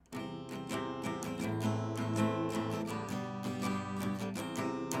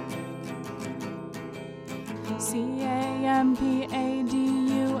CAMPADULTHOOD,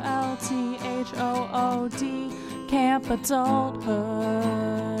 Camp Adulthood.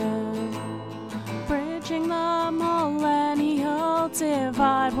 Bridging the millennial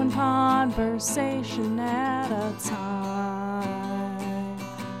divide, one conversation at a time.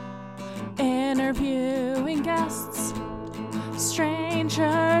 Interviewing guests,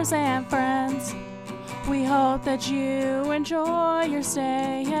 strangers and friends. We hope that you enjoy your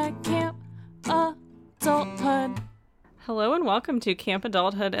stay at Camp Adulthood. Hello and welcome to Camp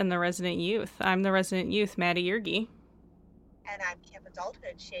Adulthood and the Resident Youth. I'm the Resident Youth, Maddie Yergi. And I'm Camp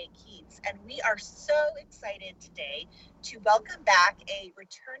Adulthood, Shay Keats. And we are so excited today to welcome back a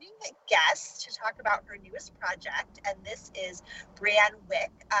returning guest to talk about her newest project. And this is Brianne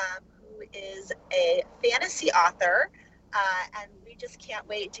Wick, who is a fantasy author. And we just can't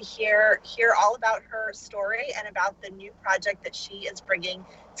wait to hear all about her story and about the new project that she is bringing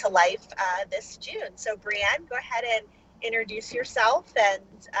to life this June. So Brianne, go ahead and introduce yourself and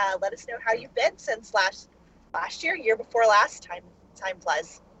let us know how you've been since last year before last. Time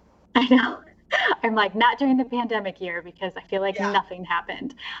flies. I know. I'm like, not during the pandemic year because I feel like nothing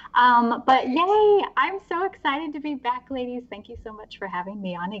happened. But yay, I'm so excited to be back, ladies. Thank you so much for having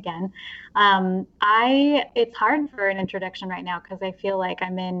me on again. It's hard for an introduction right now because I feel like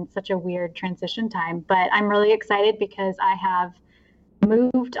I'm in such a weird transition time, but I'm really excited because I have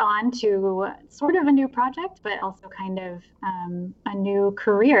moved on to sort of a new project, but also kind of a new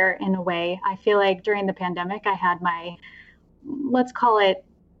career in a way. I feel like during the pandemic, I had my, let's call it,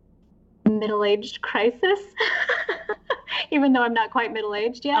 middle-aged crisis, even though I'm not quite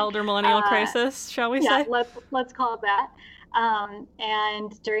middle-aged yet. Elder millennial crisis, shall we say? Let's call it that.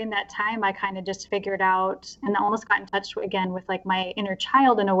 And during that time, I kind of just figured out and almost got in touch again with like my inner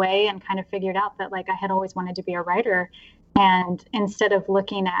child in a way, and kind of figured out that like I had always wanted to be a writer. And instead of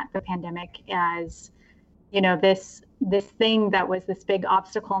looking at the pandemic as, you know, this thing that was this big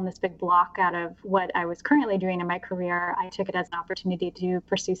obstacle and this big block out of what I was currently doing in my career, I took it as an opportunity to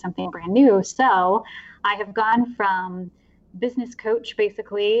pursue something brand new. So I have gone from business coach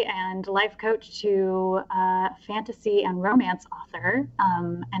basically and life coach to fantasy and romance author.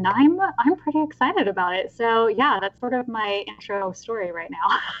 And I'm pretty excited about it. So yeah, that's sort of my intro story right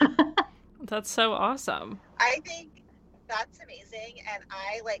now. That's so awesome. I think that's amazing, and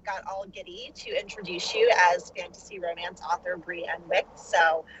I got all giddy to introduce you as fantasy romance author Brianne Wick.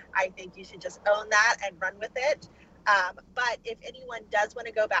 So I think you should just own that and run with it. But if anyone does want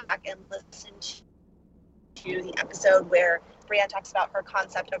to go back and listen to the episode where Brianne talks about her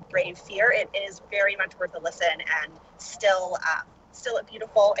concept of brave fear, it is very much worth a listen, and still a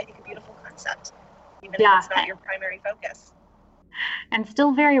beautiful concept, even if it's not your primary focus. And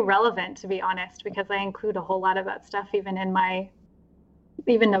still very relevant, to be honest, because I include a whole lot of that stuff even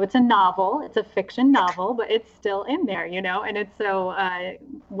though it's a novel, it's a fiction novel, but it's still in there, you know, and it's so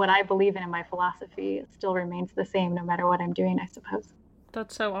what I believe in my philosophy still remains the same no matter what I'm doing, I suppose.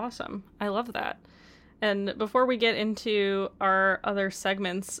 That's so awesome. I love that. And before we get into our other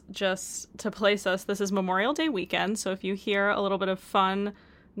segments, just to place us, this is Memorial Day weekend, so if you hear a little bit of fun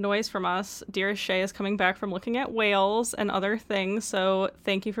noise from us, dearest Shay is coming back from looking at whales and other things, so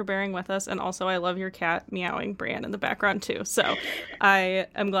thank you for bearing with us. And also I love your cat meowing, Brianne, in the background too, so I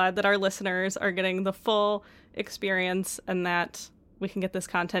am glad that our listeners are getting the full experience and that we can get this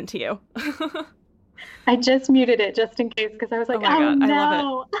content to you. I just muted it just in case because I was like, oh my God, no. I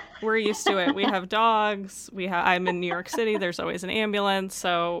love it. We're used to it. We have dogs, I'm in New York City, there's always an ambulance,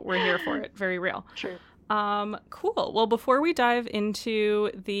 so we're here for it. Very real. True. Cool. Well, before we dive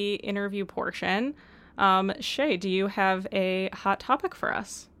into the interview portion, Shay, do you have a hot topic for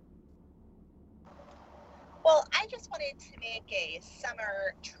us? Well, I just wanted to make a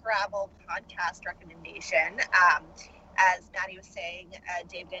summer travel podcast recommendation. As Maddie was saying,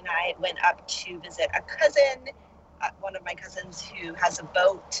 David and I went up to visit a cousin, one of my cousins who has a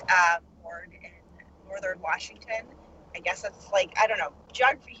boat moored in northern Washington. I guess that's I don't know,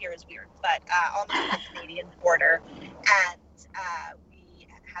 geography here is weird, but almost on the Canadian border. And we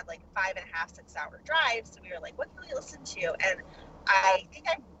had 5.5, 6 hour drive. So we were like, what can we listen to? And I think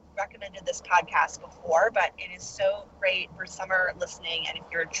I've recommended this podcast before, but it is so great for summer listening. And if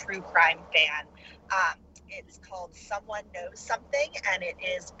you're a true crime fan, it's called Someone Knows Something. And it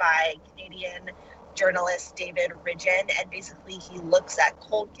is by Canadian journalist David Ridgen. And basically he looks at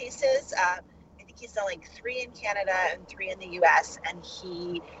cold cases. He's done 3 in Canada and 3 in the US, and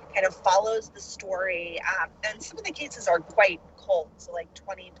he kind of follows the story. And some of the cases are quite cold, so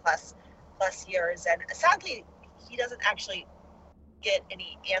 20 plus years. And sadly, he doesn't actually get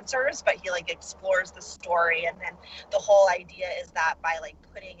any answers, but he like explores the story. And then the whole idea is that by like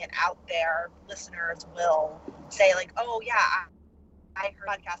putting it out there, listeners will say like, oh yeah, I heard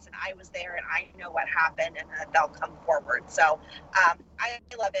podcast and I was there and I know what happened, and then they'll come forward. So I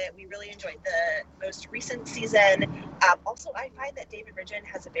love it. We really enjoyed the most recent season. Also, I find that David Ridgen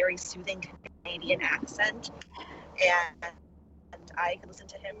has a very soothing Canadian accent, and I can listen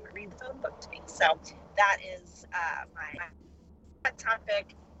to him read the phone book to me. So that is my hot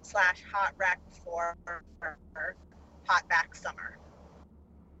topic / hot rec for hot back summer.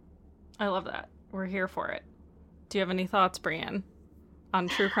 I love that. We're here for it. Do you have any thoughts, Brianne, on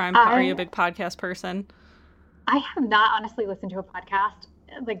true crime? Are you a big podcast person? I have not honestly listened to a podcast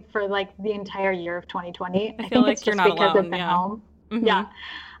like for like the entire year of 2020. I feel like it's you're not because alone. I've been Yeah. home. Mm-hmm. Yeah.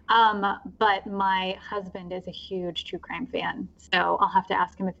 But my husband is a huge true crime fan, so I'll have to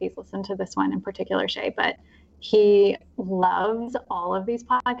ask him if he's listened to this one in particular, Shay. But he loves all of these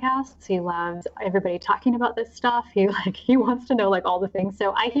podcasts. He loves everybody talking about this stuff. He wants to know like all the things.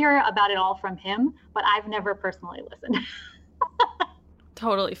 So I hear about it all from him, but I've never personally listened.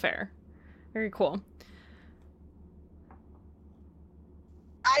 Totally fair. Very cool.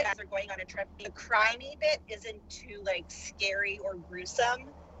 I guys are going on a trip. The crimey bit isn't too like scary or gruesome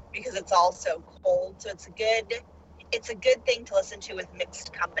because it's all so cold. So it's a good thing to listen to with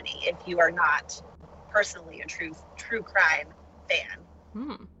mixed company if you are not personally a true crime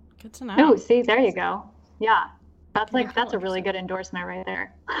fan. Good to know. Oh, see, there you go. Yeah. That's Very that's a cool. really good endorsement right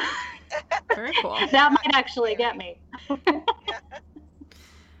there. Very cool. That might actually get me.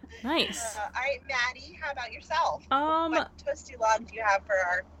 Nice. All right, Maddie, how about yourself? Um, What toasty log do you have for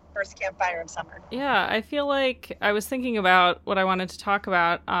our first campfire of summer? Yeah, I feel like I was thinking about what I wanted to talk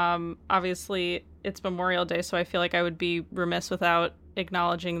about. Obviously, it's Memorial Day, so I feel like I would be remiss without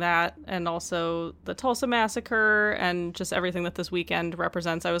acknowledging that, and also the Tulsa Massacre and just everything that this weekend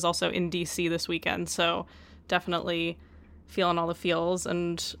represents. I was also in DC this weekend, so definitely feeling all the feels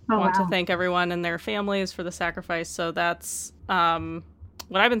and want to thank everyone and their families for the sacrifice. So that's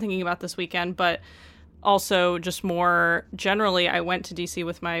what I've been thinking about this weekend, but also just more generally, I went to DC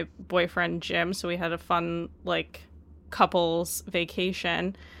with my boyfriend Jim, so we had a fun like couples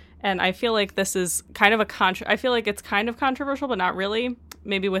vacation, and I feel like this is kind of I feel like it's kind of controversial, but not really,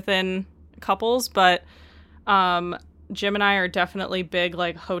 maybe within couples, but Jim and I are definitely big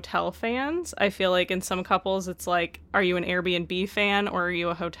like hotel fans. I feel like in some couples it's like, are you an Airbnb fan or are you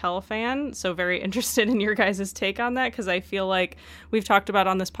a hotel fan? So very interested in your guys' take on that, because I feel like we've talked about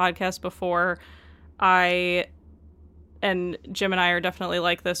on this podcast before, I and Jim and I are definitely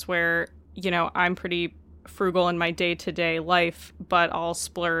like this where, you know, I'm pretty frugal in my day-to-day life, but I'll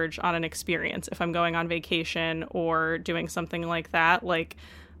splurge on an experience if I'm going on vacation or doing something like that. Like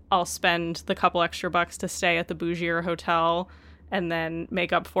I'll spend the couple extra bucks to stay at the bougier hotel and then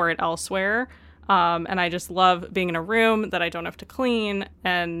make up for it elsewhere. And I just love being in a room that I don't have to clean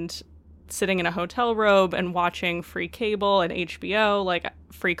and sitting in a hotel robe and watching free cable and HBO, like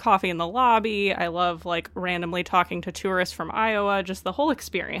free coffee in the lobby. I love like randomly talking to tourists from Iowa, just the whole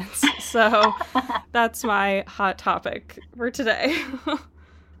experience. So that's my hot topic for today.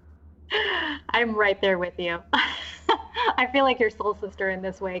 I'm right there with you. I feel like your soul sister in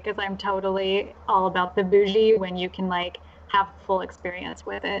this way, because I'm totally all about the bougie when you can like have full experience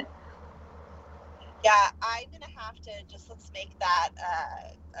with it. Yeah, I'm going to have to let's make that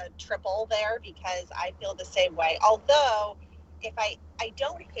a triple there, because I feel the same way. Although, if I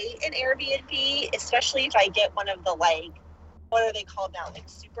don't hate an Airbnb, especially if I get one of the like, what are they called now? Like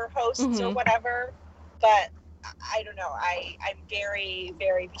super hosts or whatever. But I don't know. I'm very,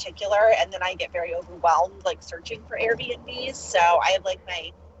 very particular, and then I get very overwhelmed like searching for Airbnbs. So I have like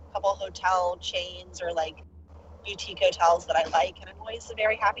my couple hotel chains or like boutique hotels that I like, and I'm always a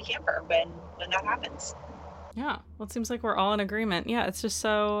very happy camper when that happens. Yeah, well, it seems like we're all in agreement. Yeah, it's just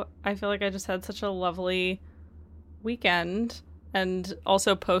so, I feel like I just had such a lovely weekend, and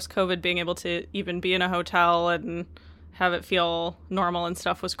also post-COVID being able to even be in a hotel and have it feel normal and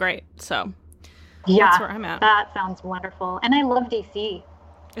stuff was great. So yeah, that's where I'm at. That sounds wonderful. And I love DC.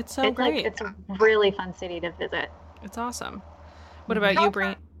 It's so great. It's a really fun city to visit. It's awesome. What about you,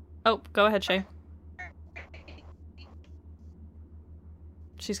 Bree? Oh, go ahead, Shay.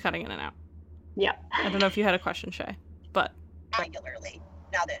 She's cutting in and out. Yeah. I don't know if you had a question, Shay, but Regularly,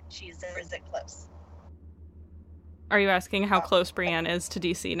 now that she's there, is it close? Are you asking how close Brianne is to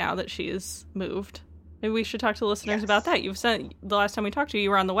DC now that she's moved? Maybe we should talk to the listeners about that. You've said the last time we talked to you, you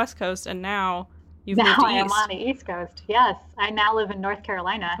were on the West Coast, and now you've moved to I am East. on the East Coast. Yes, I now live in North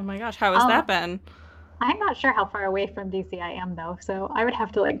Carolina. Oh my gosh, how has that been? I'm not sure how far away from DC I am, though, so I would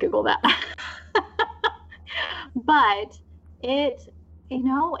have to like Google that. But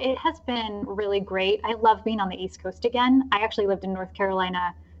It has been really great. I love being on the East Coast again. I actually lived in North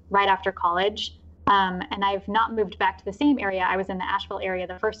Carolina right after college. And I've not moved back to the same area. I was in the Asheville area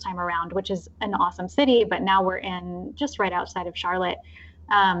the first time around, which is an awesome city, but now we're in just right outside of Charlotte.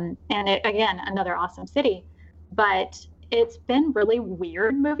 Again, another awesome city. But it's been really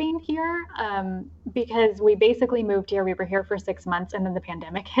weird moving here because we basically moved here. We were here for 6 months and then the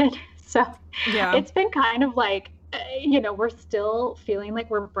pandemic hit. So It's been kind of like, we're still feeling like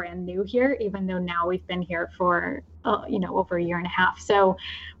we're brand new here, even though now we've been here for, over a year and a half. So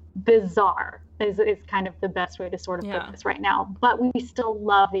bizarre is kind of the best way to sort of put this right now. But we still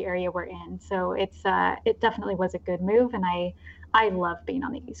love the area we're in. So it definitely was a good move. And I love being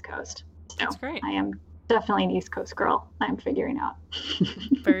on the East Coast. So that's great. I am definitely an East Coast girl. I'm figuring out.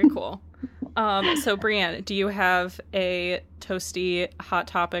 Very cool. So Brianne, do you have a toasty hot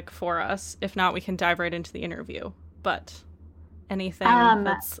topic for us? If not, we can dive right into the interview. But anything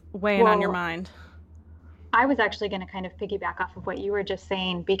that's weighing on your mind? I was actually going to kind of piggyback off of what you were just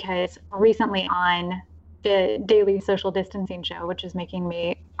saying, because recently on the Daily Social Distancing Show, which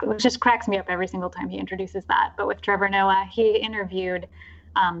just cracks me up every single time he introduces that. But with Trevor Noah, he interviewed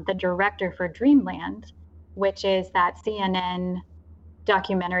the director for Dreamland, which is that CNN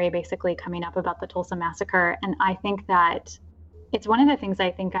documentary basically coming up about the Tulsa massacre. And I think that it's one of the things I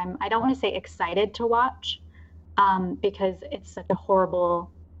don't want to say excited to watch because it's such a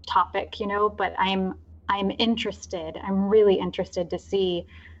horrible topic, but I'm interested. I'm really interested to see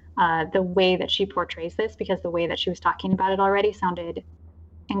the way that she portrays this, because the way that she was talking about it already sounded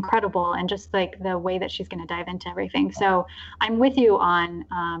incredible, and just like the way that she's going to dive into everything. So I'm with you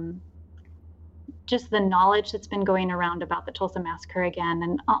on just the knowledge that's been going around about the Tulsa massacre again.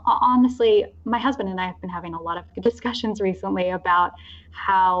 And honestly, my husband and I have been having a lot of discussions recently about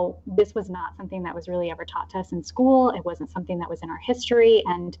how this was not something that was really ever taught to us in school. It wasn't something that was in our history.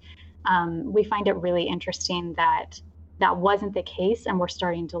 And we find it really interesting that wasn't the case, and we're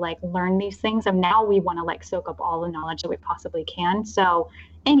starting to learn these things, and now we want to soak up all the knowledge that we possibly can. So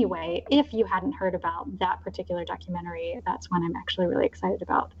anyway, if you hadn't heard about that particular documentary, that's one I'm actually really excited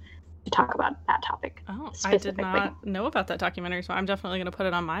about to talk about that topic. Oh, I did not know about that documentary, so I'm definitely going to put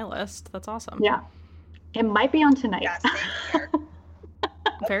it on my list. That's awesome. Yeah, it might be on tonight. Yeah, same here.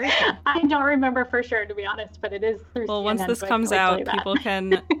 Very cool. I don't remember for sure, to be honest, but it is through Well, CNN, once this so comes out, people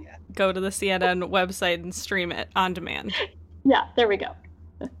can go to the CNN website and stream it on demand. Yeah, there we go.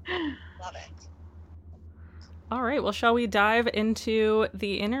 Love it. All right, well, shall we dive into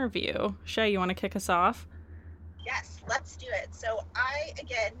the interview? Shay, you want to kick us off? Yes, let's do it. So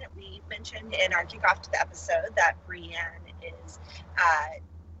we mentioned in our kickoff to the episode that Brianne is,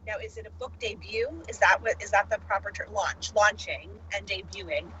 now is it a book debut? Is that the proper term? Launching and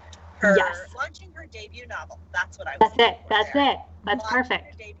debuting her, launching her debut novel. That's what I was That's it. That's there. it. That's Launching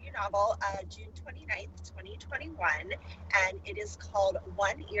perfect. her debut novel, June 29th, 2021, and it is called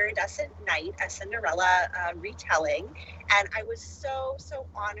One Iridescent Night, a Cinderella retelling. And I was so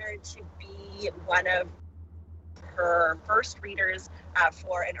honored to be one of her first readers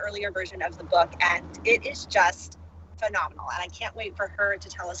for an earlier version of the book, and it is just phenomenal. And I can't wait for her to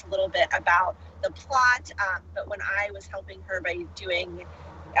tell us a little bit about the plot. But when I was helping her by doing,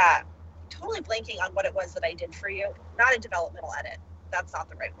 totally blanking on what it was that I did for you, not a developmental edit. That's not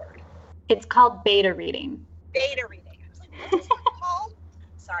the right word. It's called beta reading. Beta reading. I was like, what is that called?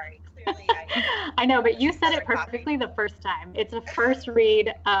 Sorry, clearly I know, but you said it perfectly the first time. It's a first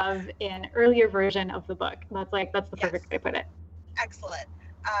read of an earlier version of the book. That's the perfect way to put it. Excellent.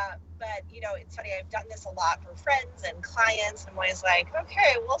 But it's funny, I've done this a lot for friends and clients, and I'm always like,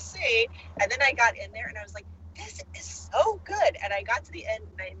 okay, we'll see. And then I got in there and I was like, this is so good. And I got to the end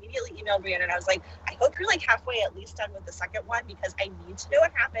and I immediately emailed Brianna and I was like, I hope you're halfway at least done with the second one, because I need to know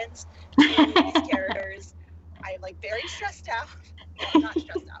what happens to these characters. I'm very stressed out. Well, not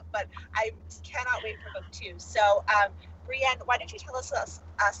stressed out, but I cannot wait for book 2. So Brianne, why don't you tell us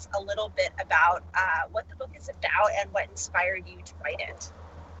a little bit about what the book is about and what inspired you to write it?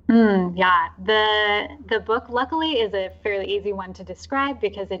 Yeah, the book luckily is a fairly easy one to describe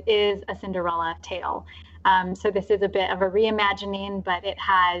because it is a Cinderella tale. So this is a bit of a reimagining, but it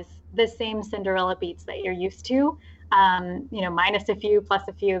has the same Cinderella beats that you're used to, minus a few, plus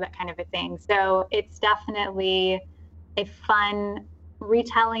a few, that kind of a thing. So it's definitely a fun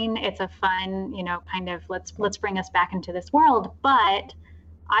retelling. It's a fun, kind of let's bring us back into this world. But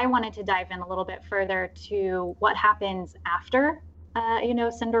I wanted to dive in a little bit further to what happens after.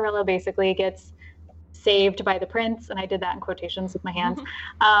 Cinderella basically gets saved by the prince, and I did that in quotations with my hands,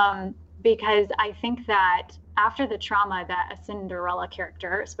 because I think that after the trauma that a Cinderella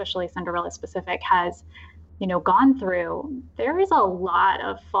character, especially Cinderella specific, has gone through, there is a lot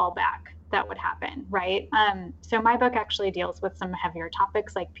of fallback that would happen, right? So my book actually deals with some heavier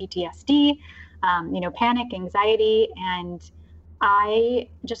topics like PTSD, panic, anxiety, and I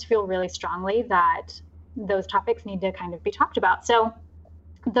just feel really strongly that those topics need to kind of be talked about. So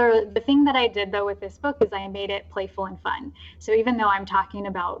the thing that I did though with this book is I made it playful and fun. So even though I'm talking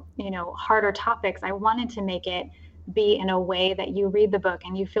about, harder topics, I wanted to make it be in a way that you read the book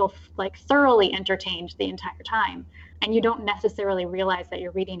and you feel like thoroughly entertained the entire time, and you don't necessarily realize that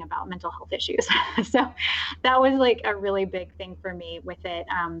you're reading about mental health issues. So that was like a really big thing for me with it.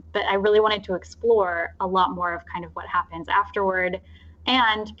 But I really wanted to explore a lot more of kind of what happens afterward,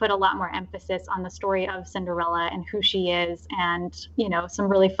 and put a lot more emphasis on the story of Cinderella and who she is, and some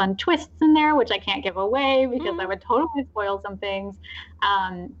really fun twists in there, which I can't give away because I would totally spoil some things,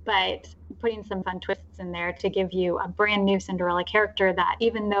 but putting some fun twists in there to give you a brand new Cinderella character that,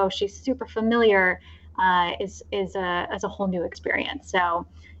 even though she's super familiar, is a whole new experience. So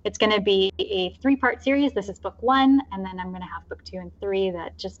it's going to be a 3-part series. This is book 1, and then I'm going to have book 2 and 3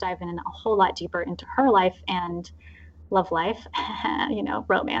 that just dive in a whole lot deeper into her life and love life,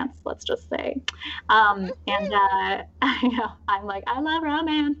 romance, let's just say. I'm like, I love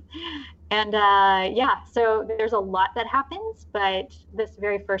romance. And so there's a lot that happens, but this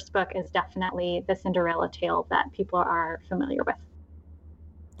very first book is definitely the Cinderella tale that people are familiar with.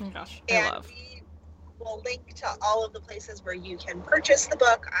 Oh gosh, I love. We will link to all of the places where you can purchase the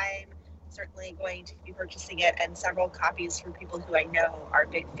book. I'm certainly going to be purchasing it, and several copies for people who I know are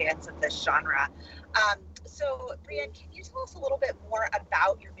big fans of this genre. So, Brienne, can you tell us a little bit more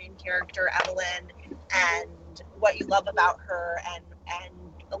about your main character, Evelyn, and what you love about her, and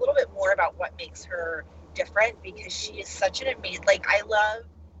a little bit more about what makes her different? Because she is such an amazing,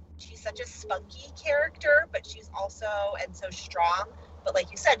 she's such a spunky character, but she's also, and so strong, but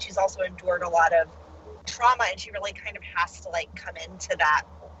like you said, she's also endured a lot of trauma, and she really kind of has to come into that,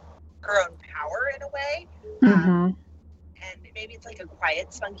 her own power in a way. And maybe it's like a quiet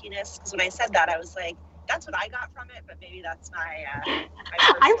spunkiness, because when I said that, I was like, that's what I got from it, but maybe that's my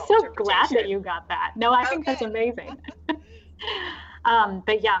I'm so glad that you got that. No, I think that's amazing.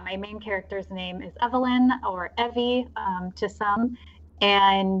 But yeah, my main character's name is Evelyn, or Evie to some.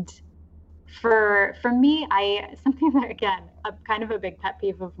 And for me, something that, again, kind of a big pet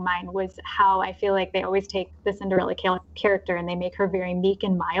peeve of mine was how I feel like they always take the Cinderella character and they make her very meek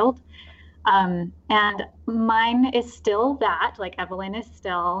and mild. And mine is still that, like Evelyn is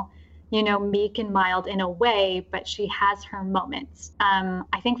still, meek and mild in a way, but she has her moments.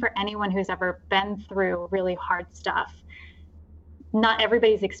 I think for anyone who's ever been through really hard stuff, not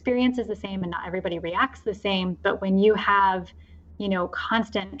everybody's experience is the same and not everybody reacts the same. But when you have,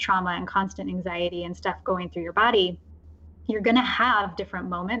 constant trauma and constant anxiety and stuff going through your body, you're going to have different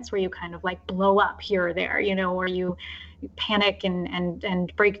moments where you kind of blow up here or there, or you panic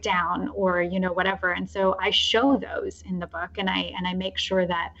and break down, or, whatever. And so I show those in the book, and I make sure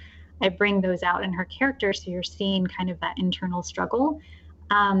that I bring those out in her character. So you're seeing kind of that internal struggle.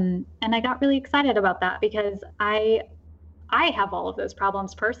 And I got really excited about that because I have all of those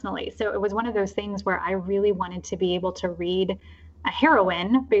problems personally. So it was one of those things where I really wanted to be able to read a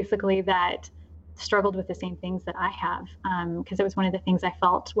heroine, basically, that struggled with the same things that I have, because it was one of the things I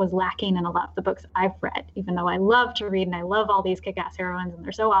felt was lacking in a lot of the books I've read, even though I love to read and I love all these kick-ass heroines and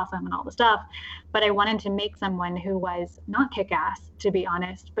they're so awesome and all the stuff. But I wanted to make someone who was not kick-ass, to be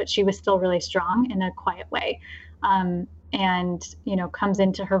honest, but she was still really strong in a quiet way, and comes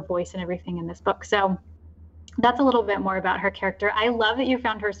into her voice and everything in this book. So that's a little bit more about her character. I love that you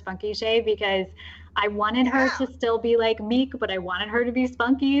found her spunky, Shay, because I wanted her to still be meek, but I wanted her to be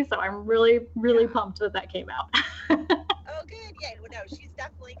spunky. So I'm really, really pumped that came out. Oh, good. Yeah. Well, no, she's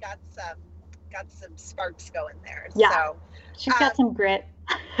definitely got some sparks going there. Yeah. So she's got some grit.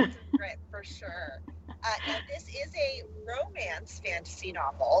 Some grit for sure. And this is a romance fantasy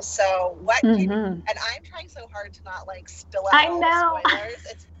novel. So what can, and I'm trying so hard to not spill out all the spoilers.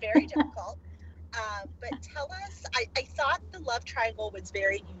 It's very difficult. But tell us, I thought the love triangle was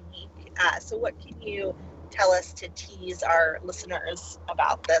very unique. So what can you tell us to tease our listeners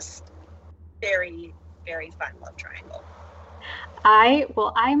about this very, very fun love triangle?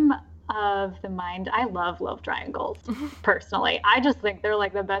 I'm of the mind, I love love triangles, personally. I just think they're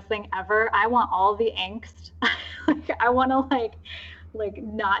the best thing ever. I want all the angst. I want to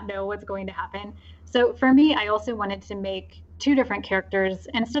not know what's going to happen. So for me, I also wanted to make 2 different characters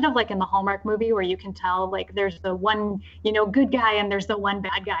instead of in the Hallmark movie where you can tell there's the one, good guy and there's the one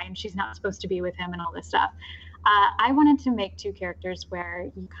bad guy and she's not supposed to be with him and all this stuff. I wanted to make 2 characters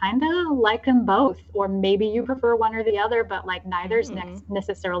where you kind of like them both, or maybe you prefer one or the other, but neither's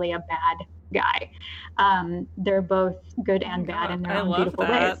necessarily a bad guy. They're both good and bad in their own beautiful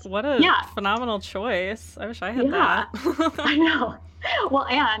ways. What a phenomenal choice. I wish I had that. I know. Well,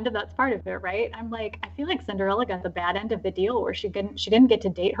 and that's part of it, right? I'm like, I feel like Cinderella got the bad end of the deal where she didn't get to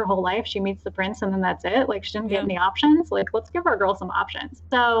date her whole life. She meets the prince and then that's it. Like, she didn't get any options. Like, let's give our girl some options.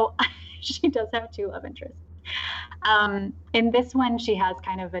 So she does have 2 love interests. In this one, she has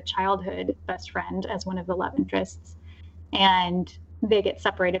kind of a childhood best friend as one of the love interests, and they get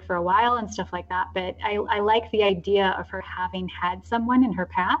separated for a while and stuff like that. But I like the idea of her having had someone in her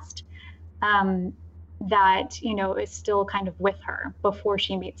past that, you know, is still kind of with her before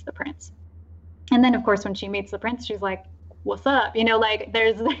she meets the prince. And then, of course, when she meets the prince, she's like, what's up? You know, like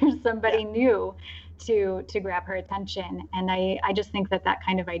there's somebody new to grab her attention. And I just think that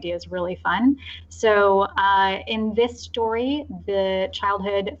kind of idea is really fun. So in this story, the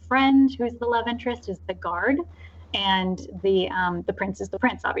childhood friend who's the love interest is the guard, and the prince is the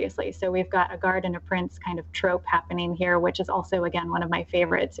prince, obviously. So we've got a guard and a prince kind of trope happening here, which is also, again, one of my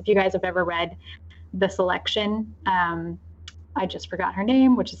favorites. If you guys have ever read The Selection, I just forgot her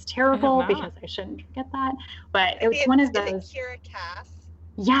name, which is terrible because I shouldn't forget that. But it was one of those. Kiera Cass.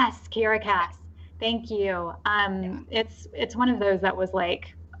 Yes, Kiera Cass. Thank you. It's one of those that was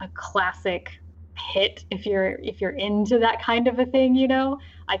like a classic hit if you're into that kind of a thing, you know.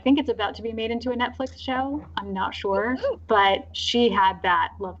 I think it's about to be made into a Netflix show. I'm not sure, but she had that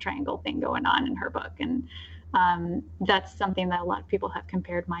love triangle thing going on in her book, and that's something that a lot of people have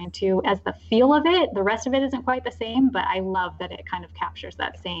compared mine to as the feel of it. The rest of it isn't quite the same, but I love that it kind of captures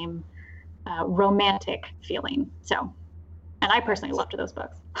that same romantic feeling. So, and I personally loved those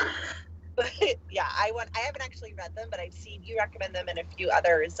books. Yeah, I haven't actually read them, but I've seen you recommend them and a few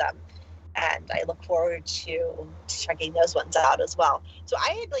others, and I look forward to checking those ones out as well. So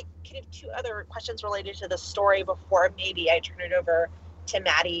I had like kind of 2 other questions related to the story before maybe I turn it over to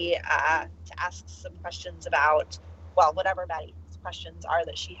Maddie to ask some questions about, well, whatever Maddie's questions are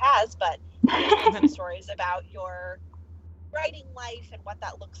that she has, but some stories about your writing life and what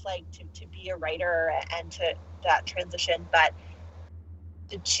that looks like to be a writer and to that transition. But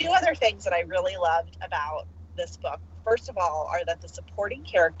the 2 other things that I really loved about this book, first of all, are that the supporting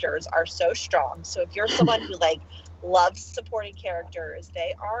characters are so strong. So if you're someone who like loves supporting characters,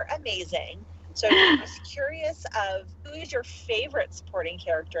 they are amazing. So I'm just curious of who is your favorite supporting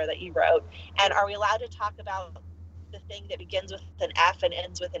character that you wrote, and are we allowed to talk about the thing that begins with an F and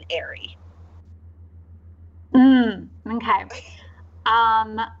ends with an Airy? Okay.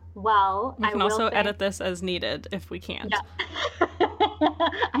 Well, we can also edit this as needed if we can't. Yeah.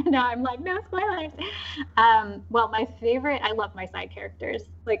 I know, I'm like, no spoilers. Well, my favorite, I love my side characters,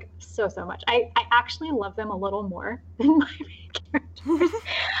 like so much. I actually love them a little more than my main characters.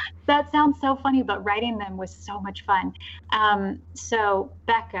 That sounds so funny, but writing them was so much fun. So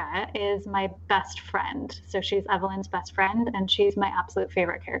Becca is my best friend. So she's Evelyn's best friend, and she's my absolute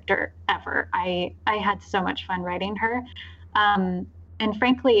favorite character ever. I had so much fun writing her. And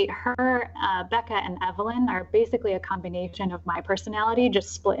frankly, Becca and Evelyn are basically a combination of my personality, just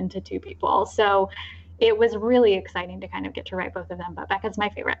split into 2 people. So it was really exciting to kind of get to write both of them. But Becca's my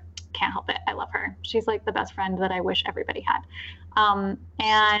favorite. Can't help it. I love her. She's like the best friend that I wish everybody had. And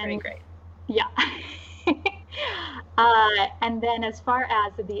she's pretty great. Yeah. And then as far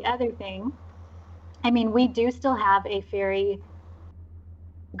as the other thing, I mean, we do still have a fairy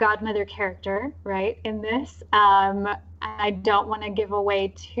godmother character, right, in this. I don't want to give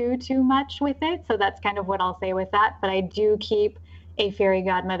away too much with it, so that's kind of what I'll say with that. But I do keep a fairy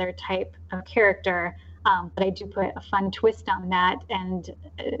godmother type of character, but I do put a fun twist on that, and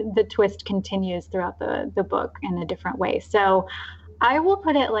the twist continues throughout the book in a different way. So I will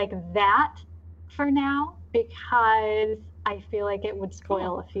put it like that for now, because I feel like it would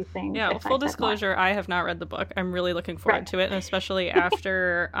spoil a few things. Yeah, full disclosure, I have not read the book. I'm really looking forward to it, and especially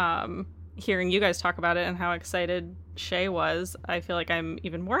after hearing you guys talk about it and how excited Shay was, I feel like I'm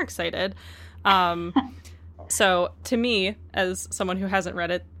even more excited. So to me, as someone who hasn't read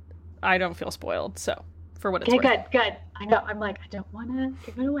it, I don't feel spoiled. So for what it's worth. Good. I know. I'm like, I don't want to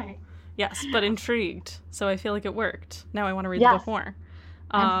give it away. Yes, but intrigued. So I feel like it worked. Now I want to read the book more.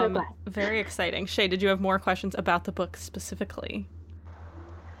 I'm so glad. Very exciting. Shay, did you have more questions about the book specifically?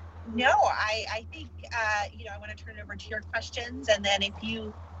 No, I think, I want to turn it over to your questions, and then if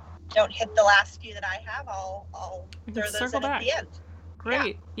you don't hit the last few that I have, I'll throw those in at the end.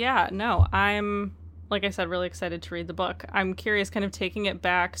 Great. Yeah, no, I'm, like I said, really excited to read the book. I'm curious, kind of taking it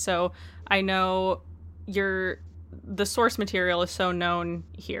back. So I know the source material is so known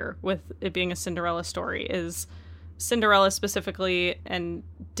here with it being a Cinderella story. Is Cinderella specifically and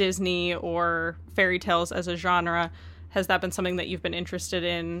Disney or fairy tales as a genre has that been something that you've been interested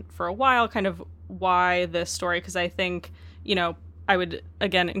in for a while? Kind of why this story? Because I think, I would,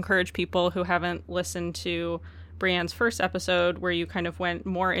 again, encourage people who haven't listened to Brianne's first episode, where you kind of went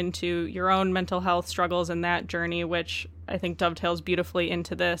more into your own mental health struggles and that journey, which I think dovetails beautifully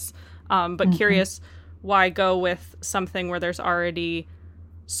into this. But curious, why go with something where there's already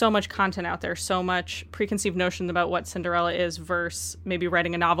so much content out there, so much preconceived notions about what Cinderella is, versus maybe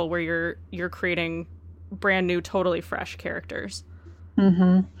writing a novel where you're creating brand new, totally fresh characters?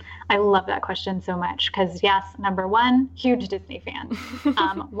 I love that question so much because, yes, number one, huge Disney fan,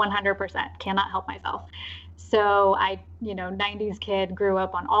 100%, cannot help myself. So I, 90s kid, grew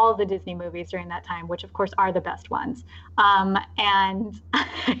up on all of the Disney movies during that time, which of course are the best ones. And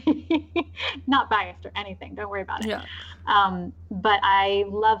not biased or anything, don't worry about it. Yeah. But I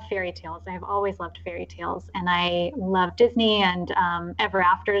love fairy tales. I have always loved fairy tales, and I love Disney, and Ever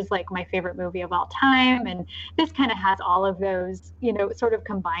After is like my favorite movie of all time. And this kind of has all of those, sort of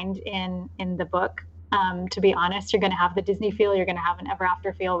combined in the book. To be honest, you're going to have the Disney feel, you're going to have an Ever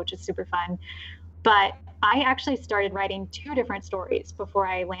After feel, which is super fun. But I actually started writing 2 different stories before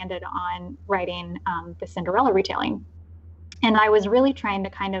I landed on writing the Cinderella retelling. And I was really trying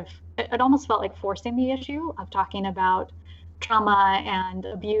to it almost felt like forcing the issue of talking about trauma and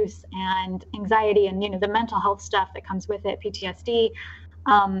abuse and anxiety and, the mental health stuff that comes with it, PTSD.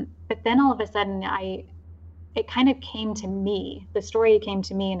 But then all of a sudden it kind of came to me, the story came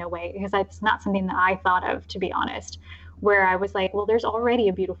to me in a way, because it's not something that I thought of, to be honest, where I was like, well, there's already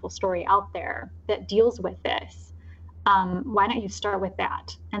a beautiful story out there that deals with this. Why don't you start with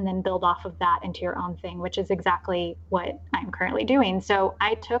that and then build off of that into your own thing, which is exactly what I'm currently doing. So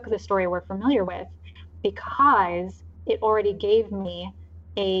I took the story we're familiar with because it already gave me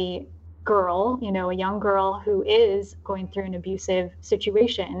a girl, a young girl who is going through an abusive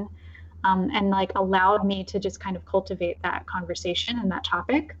situation, and allowed me to just kind of cultivate that conversation and that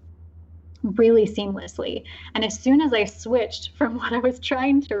topic really seamlessly. And as soon as I switched from what I was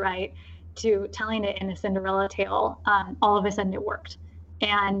trying to write to telling it in a Cinderella tale, all of a sudden it worked.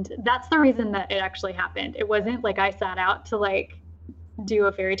 And that's the reason that it actually happened. It wasn't like I sat out to do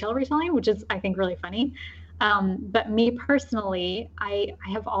a fairy tale retelling, which is, I think, really funny. But me personally, I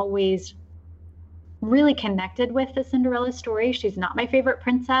have always really connected with the Cinderella story. She's not my favorite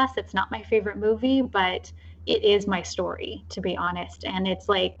princess. It's not my favorite movie, but it is my story, to be honest. And it's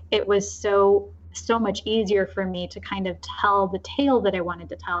it was so much easier for me to kind of tell the tale that I wanted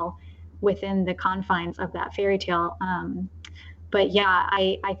to tell within the confines of that fairy tale. But yeah,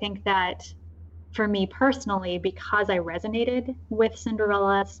 I think that for me personally, because I resonated with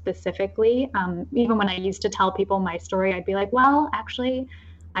Cinderella specifically, even when I used to tell people my story, I'd be like, well, actually,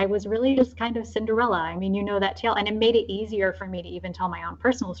 I was really just kind of Cinderella. I mean, that tale. And it made it easier for me to even tell my own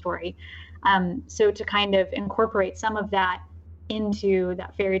personal story. So to kind of incorporate some of that into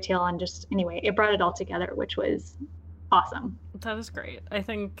that fairy tale, and it brought it all together, which was awesome. That is great. I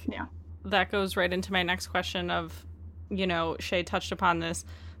think that goes right into my next question of, Shay touched upon this.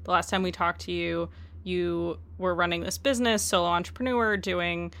 The last time we talked to you, you were running this business, solo entrepreneur,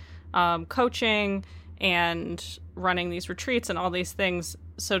 doing coaching and running these retreats and all these things.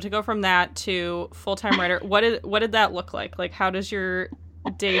 So to go from that to full-time writer, what did that look like? How does your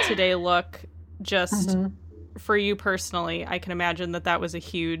day-to-day look just for you personally? I can imagine that was a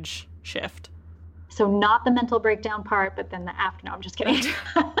huge shift. So not the mental breakdown part, but then the after. No, I'm just kidding.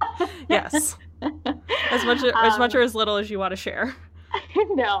 Yes. As much or as little as you want to share.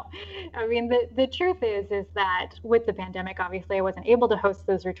 No, I mean, the truth is that with the pandemic, obviously I wasn't able to host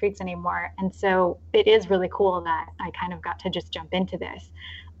those retreats anymore. And so it is really cool that I kind of got to just jump into this.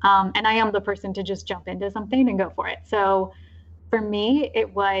 And I am the person to just jump into something and go for it. So for me,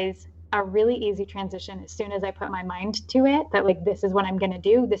 it was a really easy transition as soon as I put my mind to it, that this is what I'm going to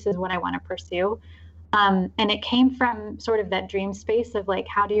do. This is what I want to pursue. And it came from sort of that dream space of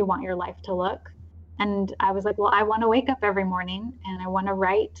how do you want your life to look? And I was like, well, I want to wake up every morning and I want to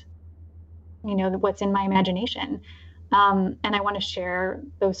write, what's in my imagination. And I want to share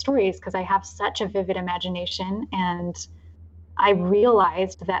those stories because I have such a vivid imagination. And I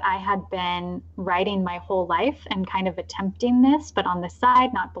realized that I had been writing my whole life and kind of attempting this, but on the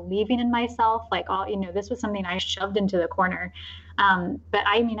side, not believing in myself. This was something I shoved into the corner. But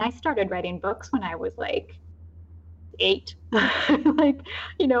I started writing books when I was 8. It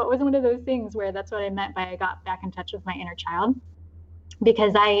was one of those things where that's what I meant by I got back in touch with my inner child,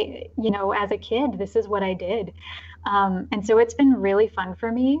 because as a kid, this is what I did. And so it's been really fun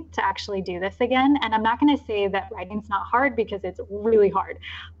for me to actually do this again. And I'm not going to say that writing's not hard, because it's really hard,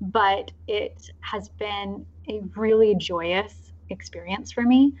 but it has been a really joyous experience for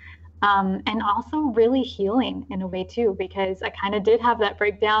me. And also really healing in a way too, because I kind of did have that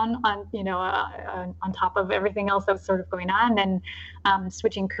breakdown on, on top of everything else that was sort of going on, and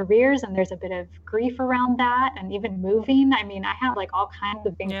switching careers. And there's a bit of grief around that, and even moving. I mean, I have like all kinds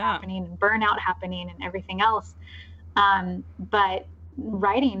of things happening, and burnout happening and everything else. But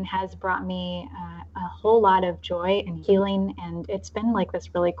writing has brought me a whole lot of joy and healing, and it's been like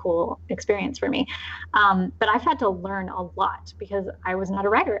this really cool experience for me. But I've had to learn a lot because I was not a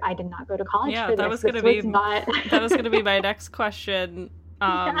writer. I did not go to college for this. That was going to be my next question,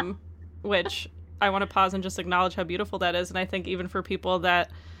 which I want to pause and just acknowledge how beautiful that is. And I think even for people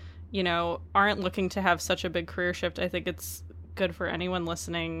that, aren't looking to have such a big career shift, I think it's good for anyone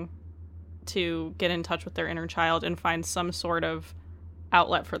listening to get in touch with their inner child and find some sort of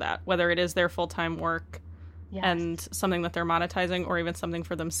outlet for that, whether it is their full-time work and something that they're monetizing, or even something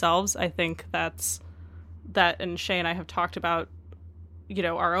for themselves. I think that and Shay and I have talked about,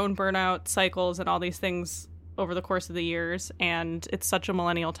 our own burnout cycles and all these things over the course of the years, and it's such a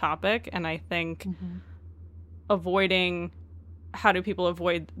millennial topic. And I think how do people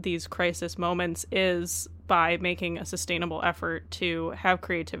avoid these crisis moments is by making a sustainable effort to have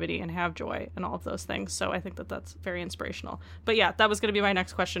creativity and have joy and all of those things. So I think that that's very inspirational. But yeah, that was going to be my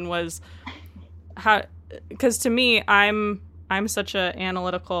next question, was how, because to me, I'm such a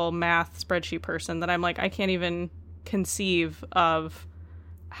analytical math spreadsheet person that I'm like, I can't even conceive of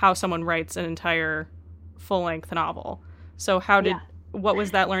how someone writes an entire full-length novel. So what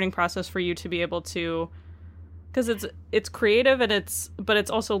was that learning process for you to be able to, because it's creative but it's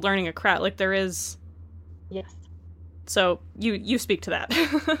also learning a craft. Like there is. Yes. So you speak to that.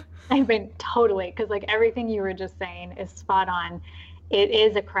 I mean, totally. Because like everything you were just saying is spot on. It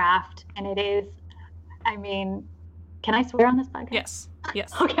is a craft, and it is, I mean, can I swear on this podcast?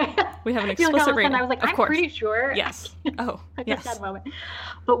 Yes. Okay. We have an explicit rating. I was like, I'm pretty sure. Yes. Oh, I just had a moment.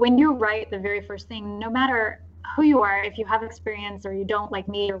 But when you write the very first thing, no matter who you are, if you have experience or you don't, like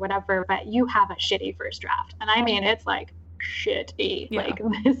me or whatever, but you have a shitty first draft. And I mean, it's like shitty. Yeah. Like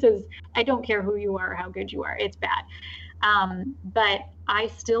I don't care who you are or how good you are. It's bad. But I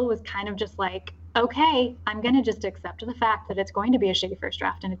still was kind of just like, okay, I'm going to just accept the fact that it's going to be a shitty first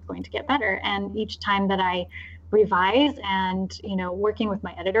draft and it's going to get better. And each time that I revise, and working with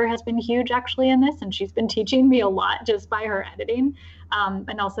my editor has been huge actually in this, and she's been teaching me a lot just by her editing,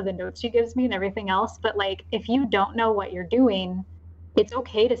 and also the notes she gives me and everything else. But like, if you don't know what you're doing, it's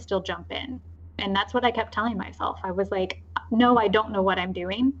okay to still jump in. And that's what I kept telling myself. I was like, no, I don't know what I'm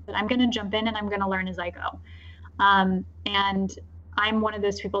doing, but I'm going to jump in and I'm going to learn as I go. And I'm one of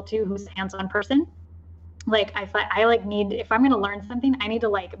those people too who's a hands-on person. Like I like need, if I'm going to learn something, I need to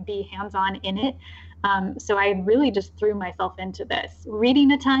like be hands-on in it. So I really just threw myself into this.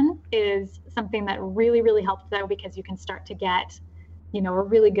 Reading a ton is something that really, really helped though, because you can start to get, a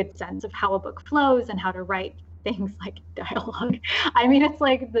really good sense of how a book flows and how to write things like dialogue. I mean, it's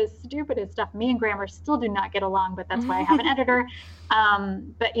like the stupidest stuff. Me and grammar still do not get along, but that's why I have an editor.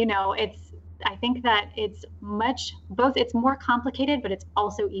 But I think that it's it's more complicated, but it's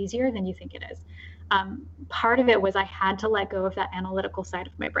also easier than you think it is. Part of it was I had to let go of that analytical side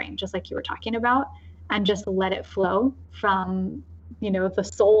of my brain, just like you were talking about, and just let it flow from, the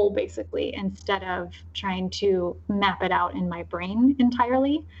soul basically, instead of trying to map it out in my brain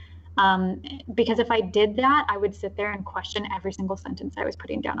entirely. Because if I did that, I would sit there and question every single sentence I was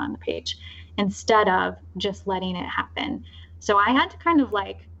putting down on the page instead of just letting it happen. So I had to kind of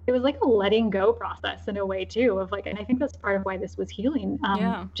like, it was like a letting go process in a way too, of like, and I think that's part of why this was healing,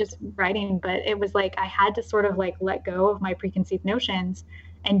 just writing. But it was like, I had to sort of like let go of my preconceived notions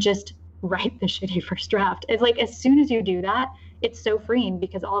and just write the shitty first draft. It's like, as soon as you do that, it's so freeing,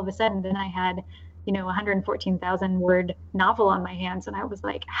 because all of a sudden then I had, 114,000 word novel on my hands. And I was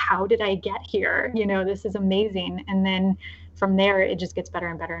like, how did I get here? This is amazing. And then from there, it just gets better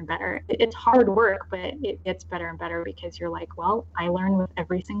and better and better. It's hard work, but it gets better and better, because you're like, well, I learn with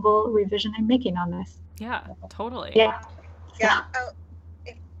every single revision I'm making on this. Yeah, totally. Yeah. Oh,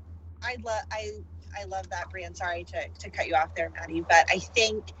 I love that, Brian. Sorry to cut you off there, Maddie, but I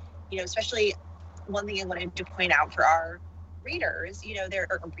think, especially one thing I wanted to point out for our readers, they're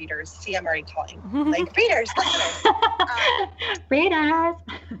readers. See, I'm already calling like readers, readers.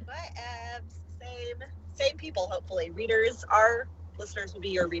 But same people. Hopefully, readers. Our listeners will be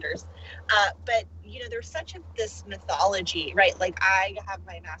your readers. But there's such this mythology, right? Like I have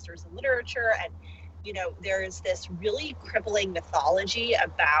my master's in literature, and there's this really crippling mythology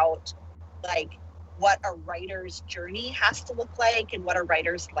about like what a writer's journey has to look like and what a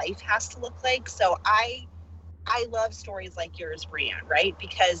writer's life has to look like. So I love stories like yours, Brianne, right?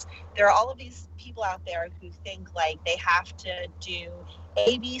 Because there are all of these people out there who think like they have to do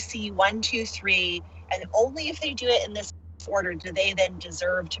ABC 1, 2, 3, and only if they do it in this order do they then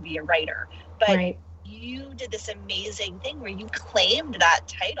deserve to be a writer. But Right. you did this amazing thing where you claimed that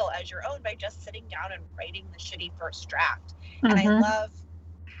title as your own by just sitting down and writing the shitty first draft. And I love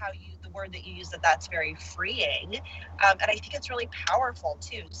how the word that you use, that's very freeing. And I think it's really powerful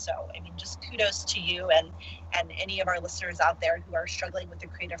too. So, I mean, just kudos to you and any of our listeners out there who are struggling with a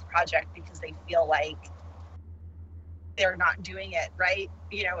creative project because they feel like they're not doing it right,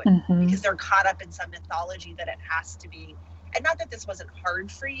 because they're caught up in some mythology that it has to be. And not that this wasn't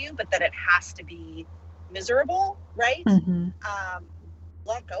hard for you, but that it has to be miserable, right?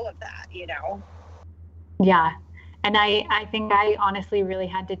 Let go of that, Yeah. And I think I honestly really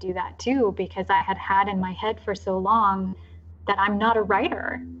had to do that too, because I had in my head for so long that I'm not a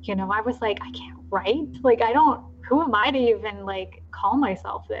writer. I was like, I can't write. Like, who am I to even like call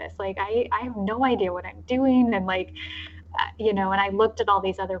myself this? Like, I have no idea what I'm doing. And like, and I looked at all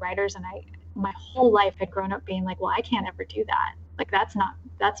these other writers and my whole life had grown up being like, well, I can't ever do that. Like, that's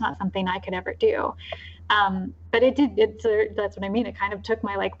not something I could ever do. But that's what I mean. It kind of took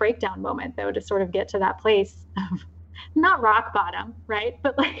my like breakdown moment though, to sort of get to that place of not rock bottom, right?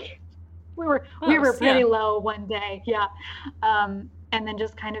 But like we were pretty low one day. Yeah. And then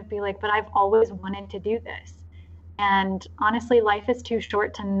just kind of be like, but I've always wanted to do this. And honestly, life is too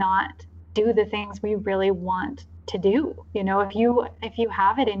short to not do the things we really want to do. If you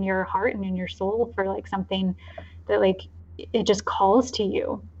have it in your heart and in your soul for like something that like it just calls to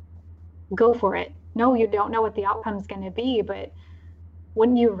you, go for it. No, you don't know what the outcome's going to be, but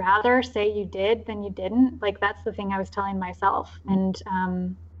wouldn't you rather say you did than you didn't? Like, that's the thing I was telling myself. And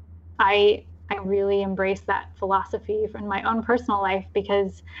I really embrace that philosophy in my own personal life,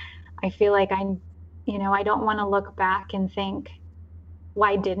 because I feel like I don't want to look back and think,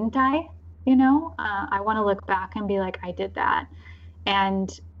 why didn't I? I want to look back and be like, I did that.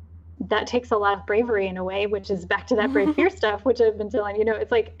 And that takes a lot of bravery in a way, which is back to that brave fear stuff, which I've been telling,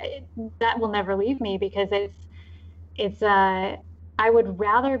 it's like, that will never leave me, because I would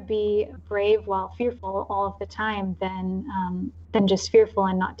rather be brave while fearful all of the time than just fearful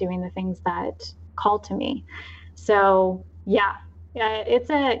and not doing the things that call to me. So yeah, it's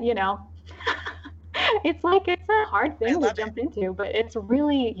it's a hard thing to jump into, but it's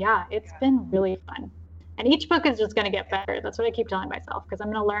really, it's been really fun. And each book is just going to get better. That's what I keep telling myself, because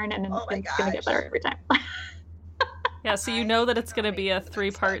I'm going to learn and it's going to get better every time. Yeah, so you know that it's going to be a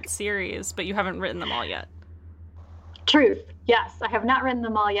 3-part series, but you haven't written them all yet. Truth. Yes, I have not written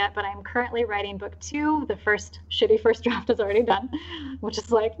them all yet, but I'm currently writing book 2. The shitty first draft is already done, which is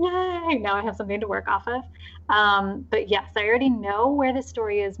like, yay, now I have something to work off of. But yes, I already know where the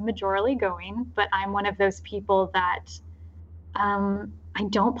story is majorly going, but I'm one of those people that I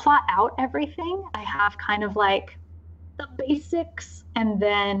don't plot out everything. I have kind of like the basics, and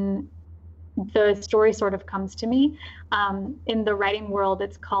then the story sort of comes to me. In the writing world,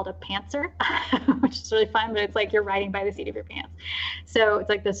 it's called a pantser, which is really fun, but it's like you're writing by the seat of your pants. So it's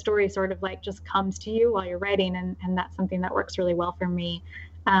like the story sort of like just comes to you while you're writing, and that's something that works really well for me.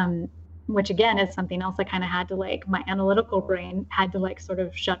 Which again is something else I kind of had to like, my analytical brain had to like sort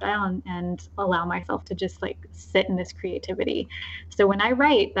of shut down and allow myself to just like sit in this creativity. So when I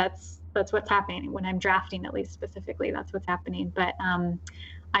write, that's what's happening. When I'm drafting, at least specifically, that's what's happening. But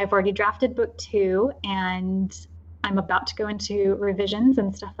I've already drafted book 2, and I'm about to go into revisions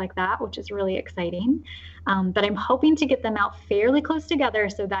and stuff like that, which is really exciting. But I'm hoping to get them out fairly close together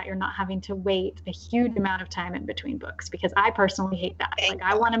so that you're not having to wait a huge amount of time in between books, because I personally hate that. Like,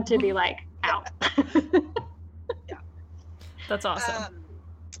 I want them to be like out. Yeah. That's awesome.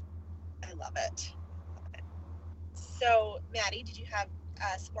 I love it. So, Maddie, did you have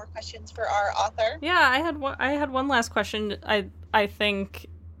some more questions for our author? Yeah, I had one last question. I think,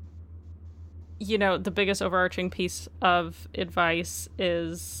 the biggest overarching piece of advice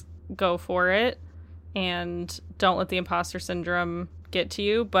is go for it and don't let the imposter syndrome get to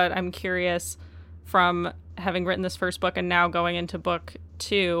you. But I'm curious, from having written this first book and now going into book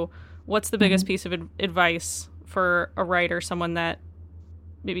 2, what's the biggest piece of advice for a writer, someone that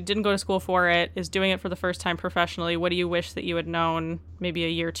maybe didn't go to school for it, is doing it for the first time professionally? What do you wish that you had known maybe a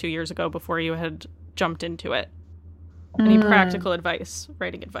year, 2 years ago before you had jumped into it? Any practical advice,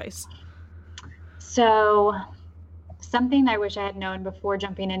 writing advice? So something I wish I had known before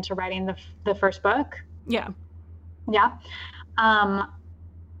jumping into writing the first book. Yeah. Yeah.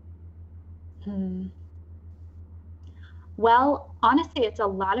 Well, honestly, it's a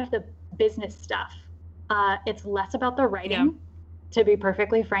lot of the business stuff. It's less about the writing, to be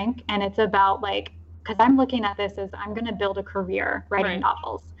perfectly frank. And it's about like, because I'm looking at this as I'm going to build a career writing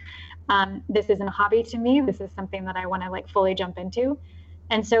novels. This isn't a hobby to me. This is something that I want to like fully jump into.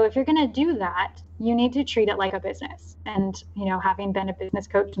 And so if you're going to do that, you need to treat it like a business. And, having been a business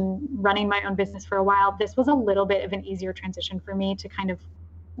coach and running my own business for a while, this was a little bit of an easier transition for me to kind of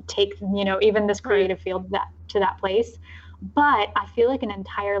take, even this creative field to that place. But I feel like an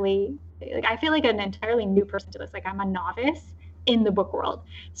entirely new person to this. Like, I'm a novice in the book world.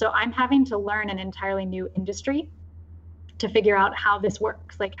 So I'm having to learn an entirely new industry to figure out how this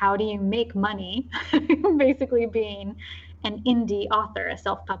works. Like, how do you make money basically being an indie author, a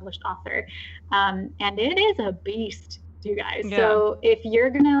self-published author? And it is a beast, you guys. Yeah. So if you're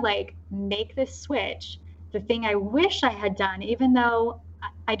gonna make this switch, the thing I wish I had done, even though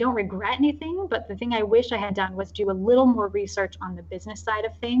I don't regret anything, but the thing I wish I had done was do a little more research on the business side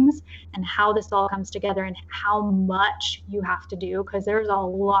of things and how this all comes together and how much you have to do, because there's a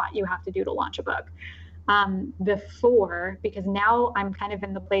lot you have to do to launch a book. Because now I'm kind of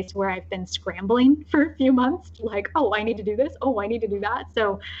in the place where I've been scrambling for a few months, oh, I need to do this. Oh, I need to do that.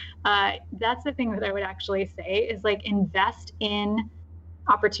 So that's the thing that I would actually say is invest in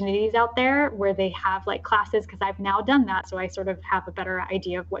opportunities out there where they have classes, because I've now done that. So I sort of have a better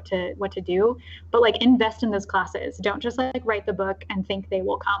idea of what to do, but invest in those classes. Don't just write the book and think they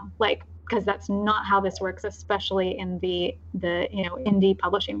will come, because that's not how this works, especially in the indie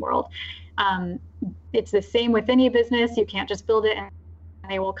publishing world. It's the same with any business. You can't just build it and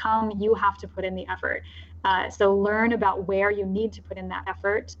they will come. You have to put in the effort. So learn about where you need to put in that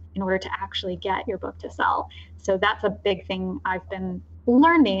effort in order to actually get your book to sell. So that's a big thing I've been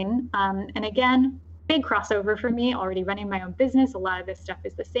learning. And again, big crossover for me, already running my own business. A lot of this stuff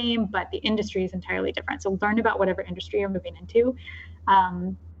is the same, but the industry is entirely different. So learn about whatever industry you're moving into,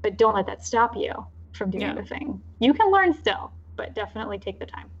 but don't let that stop you from doing the thing. You can learn still, but definitely take the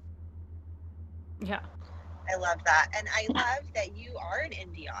time. Yeah. I love that. And I love that you are an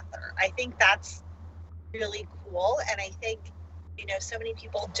indie author. I think that's really cool. And I think, so many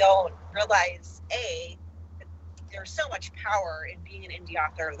people don't realize, there's so much power in being an indie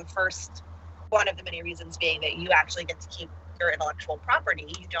author. The first one of the many reasons being that you actually get to keep your intellectual property.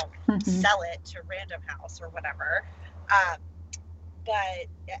 You don't sell it to Random House or whatever. And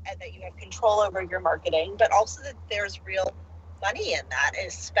that you have control over your marketing, but also that there's real money in that,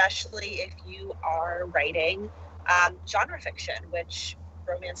 especially if you are writing genre fiction, which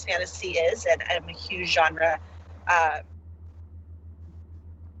romance fantasy is, and I'm a huge genre. I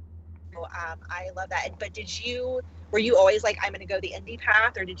love that. But were you always I'm going to go the indie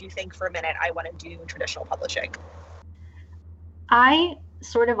path, or did you think for a minute I want to do traditional publishing? I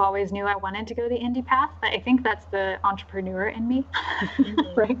sort of always knew I wanted to go the indie path. I think that's the entrepreneur in me,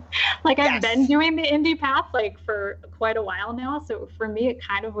 right? I've been doing the indie path for quite a while now. So for me, it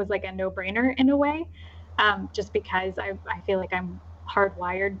kind of was a no-brainer in a way, just because I feel like I'm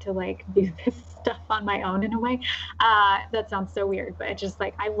hardwired to do this stuff on my own in a way. That sounds so weird, but it's just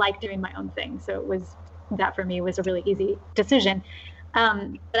I like doing my own thing. So that for me was a really easy decision.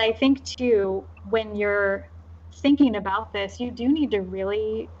 But I think too, when you're thinking about this, you do need to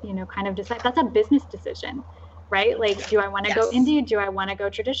really, kind of decide. That's a business decision, right? Do I want to go indie? Do I want to go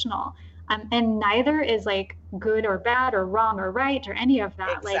traditional? And neither is good or bad or wrong or right or any of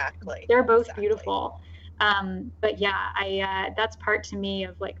that. Exactly. They're both beautiful. But yeah, that's part to me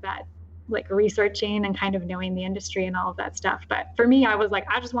of that, researching and kind of knowing the industry and all of that stuff. But for me, I was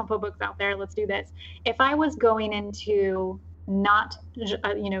I just want to put books out there. Let's do this. If I was going into not,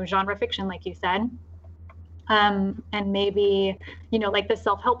 genre fiction, like you said, and maybe, the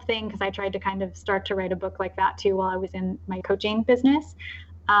self-help thing, because I tried to kind of start to write a book like that too while I was in my coaching business.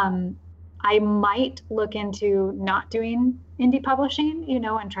 I might look into not doing indie publishing,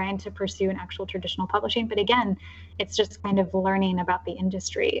 and trying to pursue an actual traditional publishing. But again, it's just kind of learning about the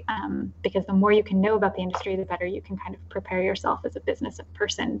industry, because the more you can know about the industry, the better you can kind of prepare yourself as a business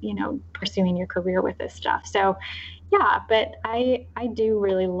person, pursuing your career with this stuff. So yeah, but I do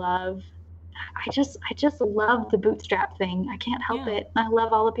really love, I just love the bootstrap thing. I can't help it. I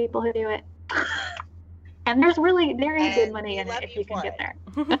love all the people who do it. And there's very good money in it if you can get there.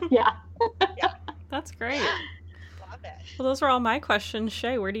 Yeah. That's great. Love it. Well, those were all my questions.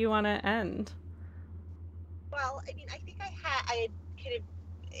 Shay, where do you want to end? Well, I think I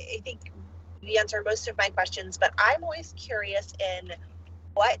think you answered most of my questions, but I'm always curious in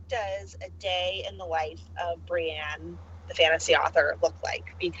what does a day in the life of Brianne, the fantasy author, look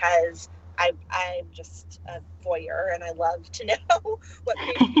like? Because I'm just a voyeur and I love to know what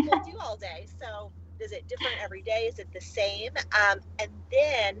people do all day. So is it different every day? Is it the same? And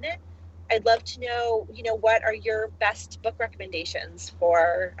then I'd love to know, what are your best book recommendations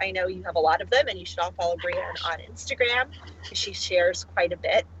for, I know you have a lot of them and you should all follow Brianne on Instagram because she shares quite a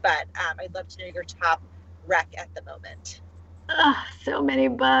bit, but I'd love to know your top rec at the moment. So many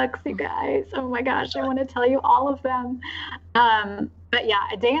books, you guys. Oh my gosh, I want to tell you all of them. But yeah,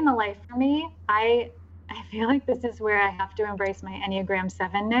 a day in the life for me, I feel like this is where I have to embrace my Enneagram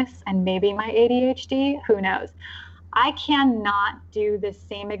 7-ness and maybe my ADHD. Who knows? I cannot do the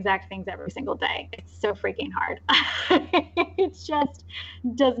same exact things every single day. It's so freaking hard. It just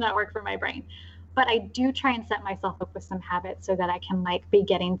does not work for my brain. But I do try and set myself up with some habits so that I can like be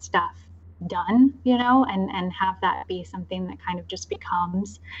getting stuff done, and have that be something that kind of just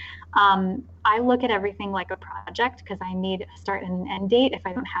becomes. I look at everything like a project because I need a start and an end date. If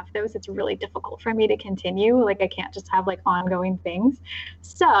I don't have those, it's really difficult for me to continue. Like I can't just have like ongoing things.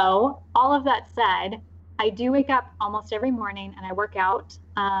 So all of that said, I do wake up almost every morning and I work out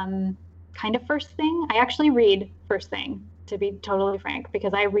kind of first thing. I actually read first thing, to be totally frank,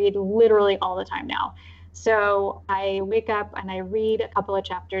 because I read literally all the time now. So I wake up and I read a couple of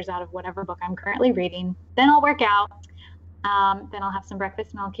chapters out of whatever book I'm currently reading. Then I'll work out. Then I'll have some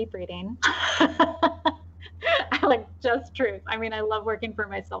breakfast and I'll keep reading. Like just truth. I mean, I love working for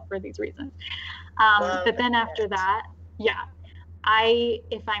myself for these reasons. But then after that, yeah,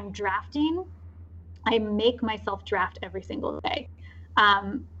 if I'm drafting, I make myself draft every single day.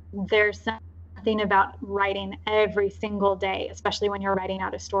 There's something about writing every single day, especially when you're writing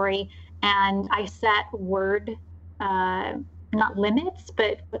out a story. And I set word, not limits,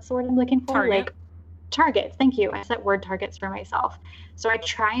 but what's the word I'm looking for? Like targets. Thank you. I set word targets for myself. So I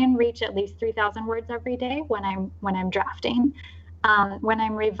try and reach at least 3,000 words every day when I'm drafting. When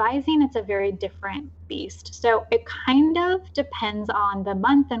I'm revising, it's a very different beast. So it kind of depends on the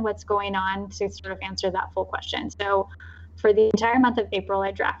month and what's going on to sort of answer that full question. So for the entire month of April, I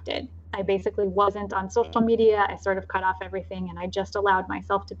drafted. I basically wasn't on social media. I sort of cut off everything and I just allowed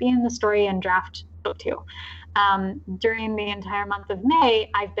myself to be in the story and draft book 2. During the entire month of May,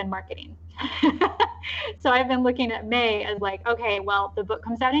 I've been marketing. So I've been looking at May as like, okay, well, the book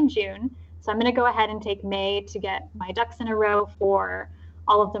comes out in June. So I'm going to go ahead and take May to get my ducks in a row for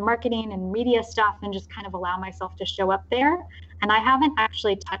all of the marketing and media stuff and just kind of allow myself to show up there. And I haven't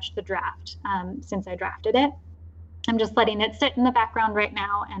actually touched the draft since I drafted it. I'm just letting it sit in the background right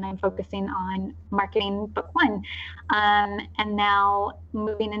now, and I'm focusing on marketing book 1. And now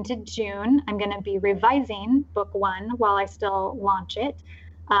moving into June, I'm going to be revising book 1 while I still launch it.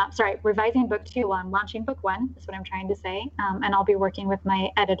 Revising book 2 while I'm launching book 1. That's what I'm trying to say. And I'll be working with my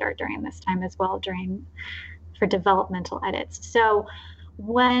editor during this time as well, for developmental edits. So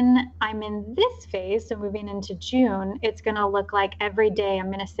when I'm in this phase, so moving into June, it's going to look like every day I'm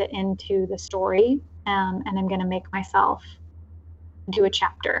going to sit into the story. And I'm going to make myself do a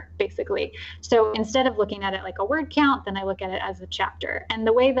chapter, basically. So instead of looking at it like a word count, then I look at it as a chapter. And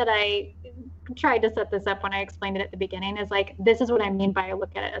the way that I tried to set this up when I explained it at the beginning is like, this is what I mean by I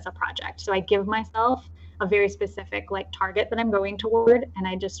look at it as a project. So I give myself a very specific like target that I'm going toward, and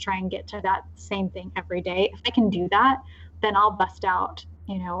I just try and get to that same thing every day. If I can do that, then I'll bust out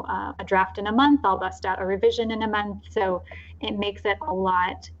a draft in a month. I'll bust out a revision in a month. So it makes it a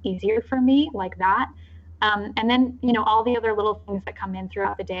lot easier for me like that. And then, all the other little things that come in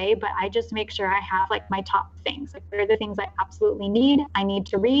throughout the day, but I just make sure I have like my top things. Like what are the things I absolutely need? I need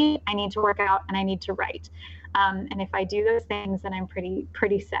to read, I need to work out, and I need to write. And if I do those things, then I'm pretty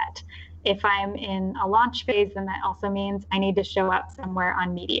set. If I'm in a launch phase, then that also means I need to show up somewhere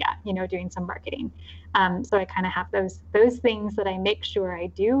on media, doing some marketing. So I kind of have those things that I make sure I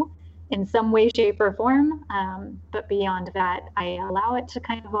do in some way, shape, or form. But beyond that, I allow it to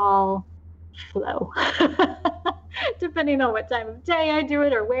kind of all flow, depending on what time of day I do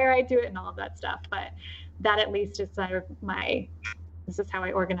it or where I do it and all of that stuff. But that at least is sort of this is how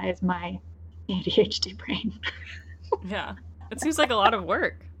I organize my ADHD brain. Yeah. It seems like a lot of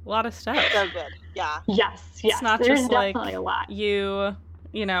work, a lot of steps. So good. Yeah. Yes. It's not There's just like definitely a lot.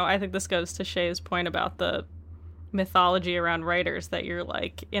 I think this goes to Shay's point about the mythology around writers, that you're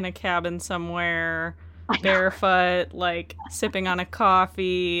like in a cabin somewhere, barefoot, like sipping on a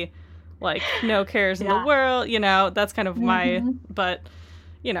coffee, like no cares in the world, that's kind of my, but,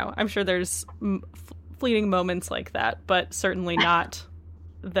 I'm sure there's fleeting moments like that, but certainly not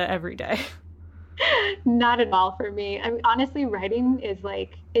the everyday. Not at all for me. I mean, honestly, writing is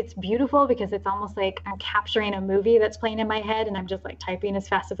like, it's beautiful because it's almost like I'm capturing a movie that's playing in my head and I'm just like typing as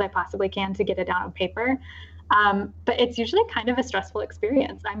fast as I possibly can to get it down on paper. But it's usually kind of a stressful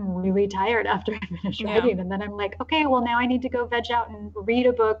experience. I'm really tired after I finish writing. And then I'm like, okay, well, now I need to go veg out and read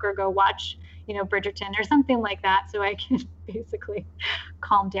a book or go watch, Bridgerton or something like that so I can basically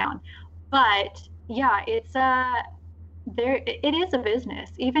calm down. But yeah, it is a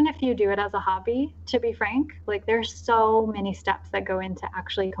business, even if you do it as a hobby, to be frank. Like, there's so many steps that go into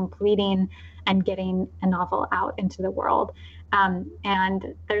actually completing and getting a novel out into the world.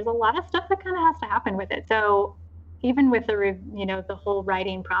 And there's a lot of stuff that kind of has to happen with it. So even with the whole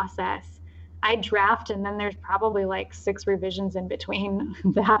writing process, I draft, and then there's probably like 6 revisions in between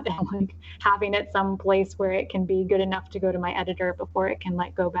that, and like having it someplace where it can be good enough to go to my editor before it can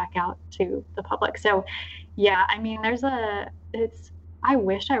like go back out to the public. So yeah, I mean, I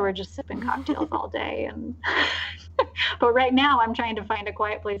wish I were just sipping cocktails all day, and but right now I'm trying to find a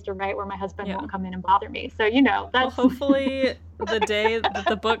quiet place to write where my husband won't come in and bother me. So that's well, hopefully the day that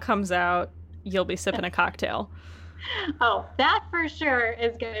the book comes out, you'll be sipping a cocktail. Oh, that for sure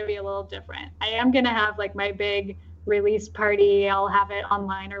is going to be a little different. I am going to have like my big release party. I'll have it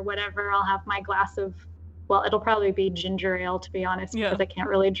online or whatever. I'll have my glass of, well, it'll probably be ginger ale, to be honest, because I can't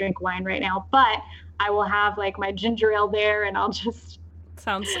really drink wine right now. But I will have like my ginger ale there, and I'll just...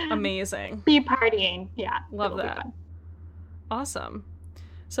 Sounds amazing. Be partying. Yeah. Love that. Awesome.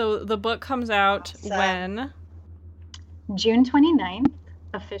 So the book comes out when? June 29th.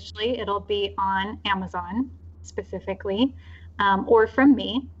 Officially, it'll be on Amazon specifically, or from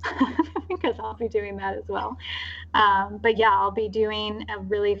me, because I'll be doing that as well. But yeah, I'll be doing a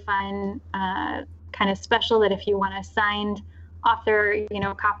really fun kind of special that if you want a signed author,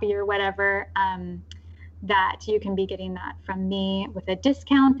 copy or whatever, that you can be getting that from me with a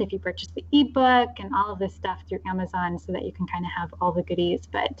discount if you purchase the ebook and all of this stuff through Amazon, so that you can kind of have all the goodies.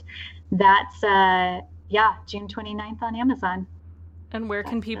 But that's June 29th on Amazon. And where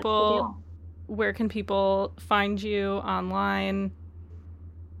can people find you online?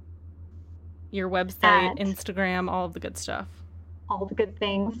 Your website, Instagram, all of the good stuff. All the good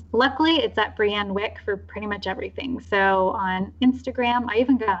things. Luckily, it's at Brianne Wick for pretty much everything. So on Instagram, I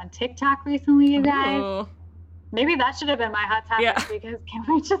even got on TikTok recently, you guys. Ooh. Maybe that should have been my hot topic, because can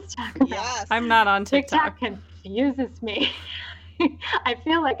we just talk about Yes. I'm not on TikTok. TikTok confuses me. I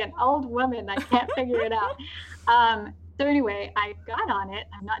feel like an old woman. I can't figure it out. So anyway, I got on it.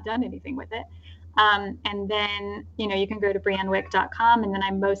 I've not done anything with it. And then, you can go to briannewick.com, and then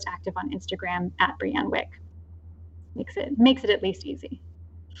I'm most active on Instagram at Brianne Wick. Makes it at least easy.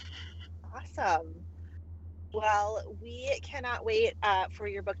 Awesome. Well, we cannot wait for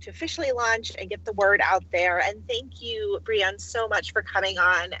your book to officially launch and get the word out there. And thank you, Brianne, so much for coming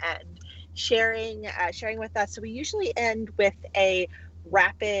on and sharing with us. So we usually end with a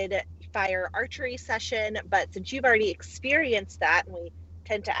rapid fire archery session, but since you've already experienced that, and we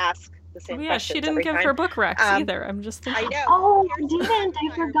tend to ask the same questions she didn't give her book recs either. I'm just thinking. I know. Oh, I didn't. I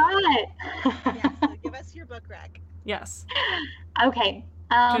forgot. Yeah, so give us your book rec. Yes. Okay.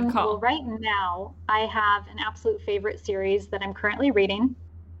 Good call. Well, right now I have an absolute favorite series that I'm currently reading.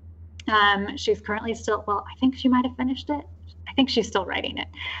 She's currently still, I think she might have finished it. I think she's still writing it.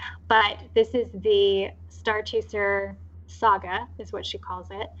 But this is the Star Chaser Saga, is what she calls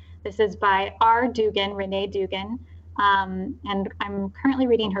it. This is by Renee Dugan. And I'm currently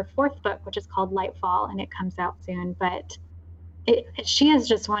reading her 4th book, which is called Lightfall, and it comes out soon. But she is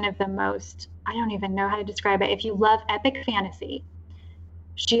just one of the most, I don't even know how to describe it. If you love epic fantasy,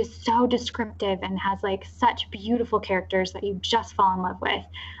 she is so descriptive and has like such beautiful characters that you just fall in love with.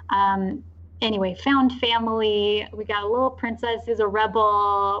 Anyway, found family. We got a little princess who's a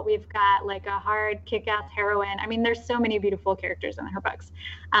rebel. We've got like a hard kick-ass heroine. I mean, there's so many beautiful characters in her books.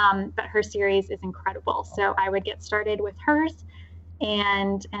 But her series is incredible. So I would get started with hers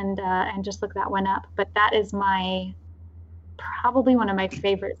and just look that one up. But that is probably one of my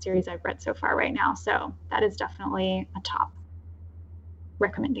favorite series I've read so far right now. So that is definitely a top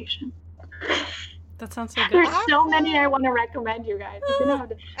recommendation. That sounds so good. There's so many I want to recommend you guys. You're gonna have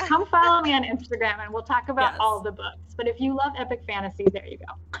to come follow me on Instagram, and we'll talk about all the books. But if you love epic fantasy, there you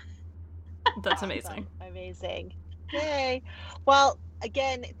go. That's amazing. Amazing. Yay. Well,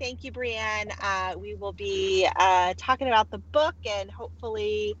 again, thank you, Brianne. We will be talking about the book, and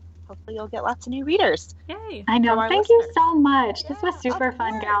hopefully you'll get lots of new readers. Yay. I know. Thank you so much. This was super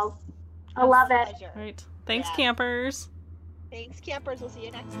fun, gals. I love it. Pleasure. Right. Thanks, campers. Thanks, campers. We'll see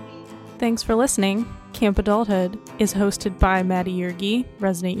you next week. Thanks for listening. Camp Adulthood is hosted by Maddie Yergi,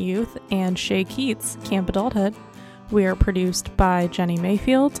 Resident Youth, and Shay Keats, Camp Adulthood. We are produced by Jenny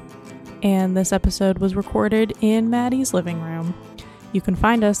Mayfield, and this episode was recorded in Maddie's living room. You can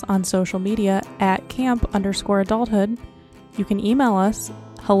find us on social media at camp_adulthood. You can email us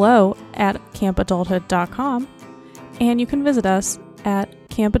hello@campadulthood.com, and you can visit us at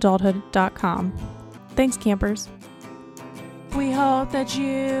campadulthood.com. Thanks, campers. We hope that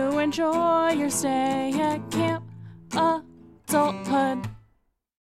you enjoy your stay at Camp Adulthood.